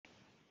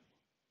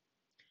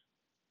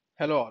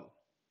Hello all.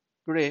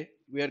 Today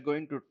we are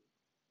going to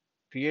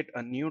create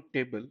a new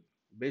table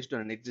based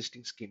on an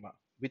existing schema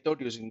without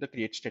using the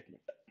create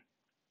statement.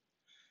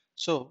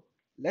 So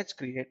let's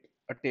create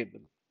a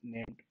table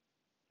named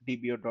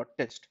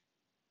dbo.test.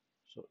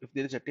 So if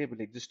there is a table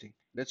existing,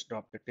 let's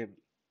drop the table.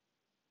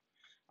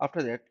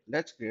 After that,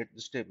 let's create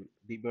this table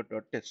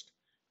dbo.test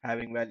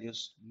having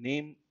values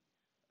name,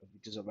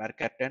 which is a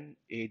varchar 10,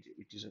 age,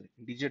 which is an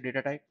integer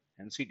data type,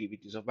 and city,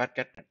 which is a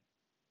varchar 10.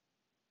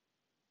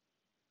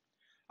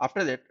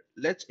 After that,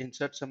 let's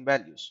insert some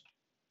values.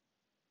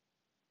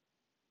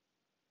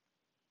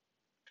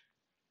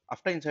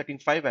 After inserting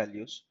 5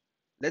 values,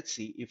 let's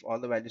see if all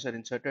the values are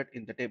inserted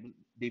in the table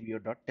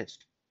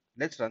dbo.test.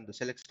 Let's run the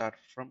select star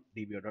from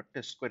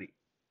dbo.test query.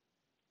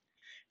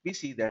 We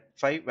see that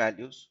 5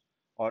 values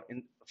or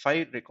in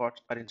 5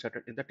 records are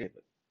inserted in the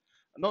table.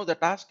 Now the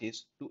task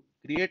is to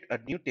create a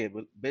new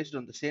table based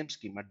on the same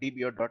schema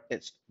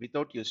dbo.test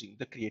without using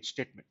the create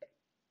statement.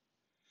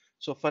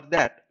 So for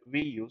that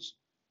we use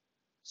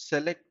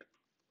select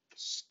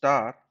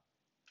star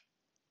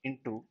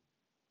into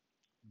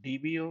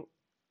dbo.test1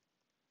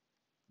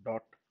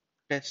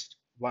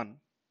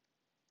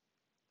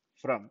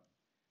 from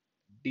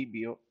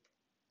dbo.test.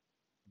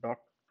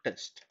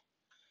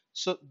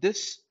 So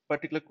this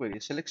particular query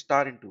select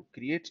star into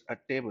creates a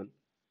table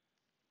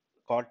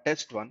called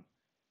test1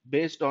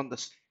 based on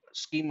the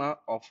schema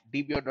of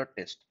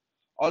dbo.test.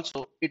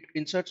 Also, it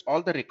inserts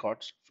all the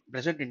records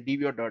present in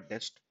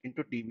dbo.test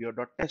into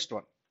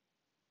dbo.test1.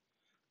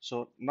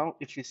 So now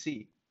if you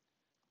see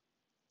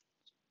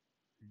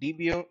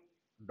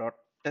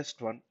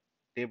dbo.test1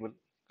 table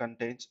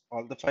contains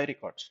all the 5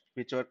 records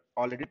which are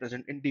already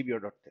present in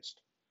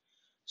dbo.test.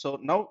 So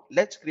now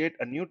let's create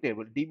a new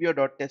table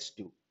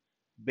dbo.test2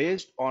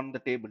 based on the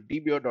table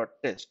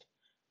dbo.test.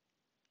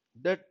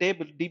 The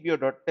table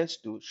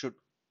dbo.test2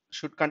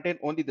 should contain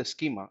only the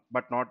schema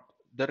but not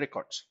the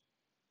records.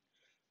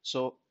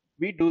 So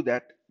we do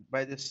that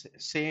by this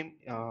same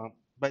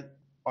by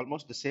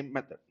almost the same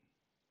method.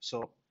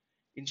 So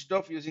instead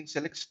of using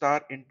select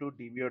star into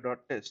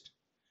dbo.test,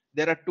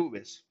 there are two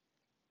ways.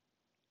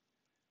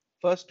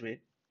 First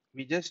way,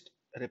 we just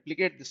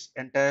replicate this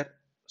entire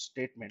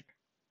statement,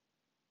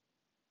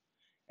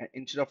 and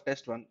instead of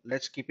test1,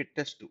 let's keep it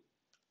test2.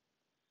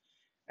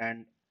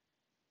 And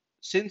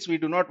since we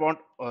do not want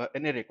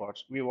any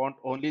records, we want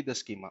only the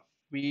schema.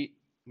 We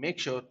make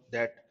sure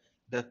that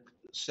the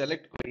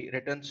select query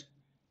returns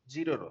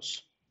 0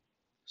 rows.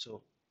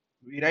 So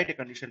we write a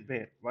condition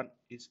where 1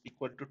 is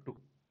equal to 2.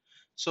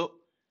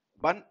 So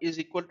 1 is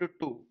equal to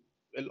 2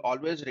 will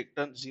always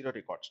return 0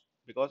 records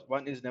because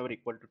 1 is never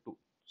equal to 2.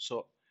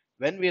 So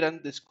when we run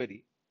this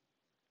query,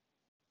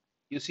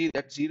 you see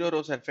that 0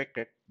 rows are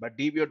affected, but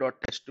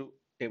dbo.test2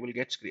 table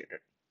gets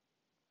created.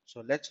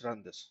 So let's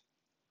run this.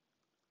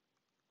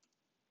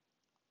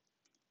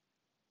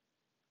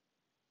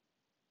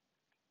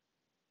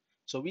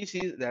 So we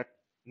see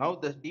that now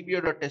the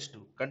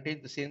dbo.test2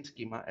 contains the same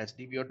schema as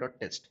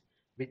dbo.test,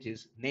 which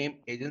is name,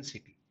 age, and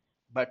city,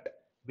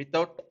 but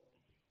without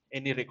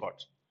any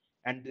records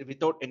and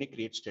without any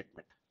create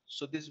statement.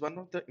 So this is one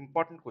of the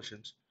important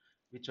questions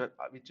which will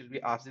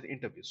be asked in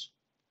interviews.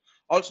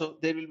 Also,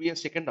 there will be a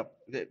second up.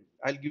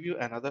 I'll give you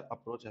another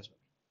approach as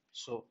well.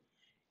 So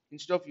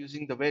instead of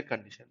using the where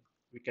condition,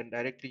 we can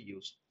directly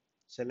use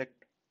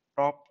select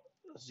top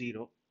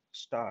 0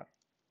 star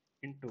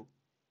into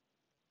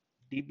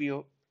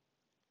dbo.test3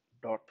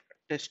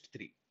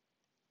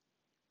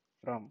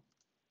 from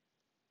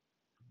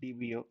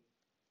dbo.test.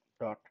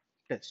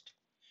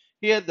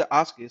 Here the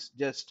ask is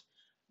just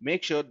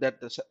make sure that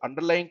the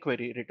underlying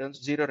query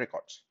returns 0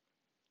 records.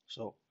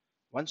 So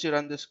once you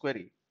run this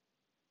query,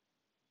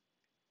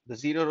 the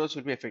 0 rows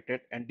will be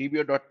affected and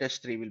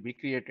dbo.test3 will be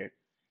created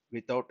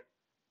without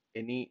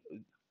any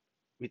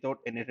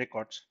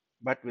records,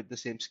 but with the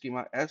same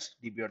schema as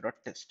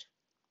dbo.test.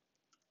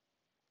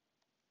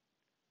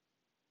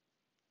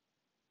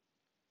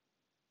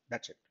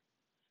 That's it.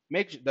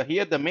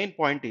 Here the main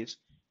point is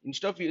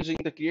instead of using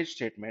the create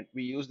statement,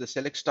 we use the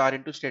select star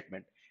into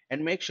statement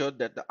and make sure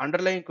that the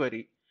underlying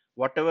query,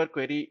 whatever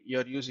query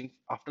you're using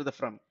after the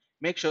from,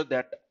 make sure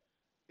that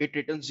it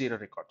returns 0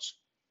 records.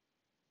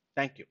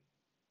 Thank you.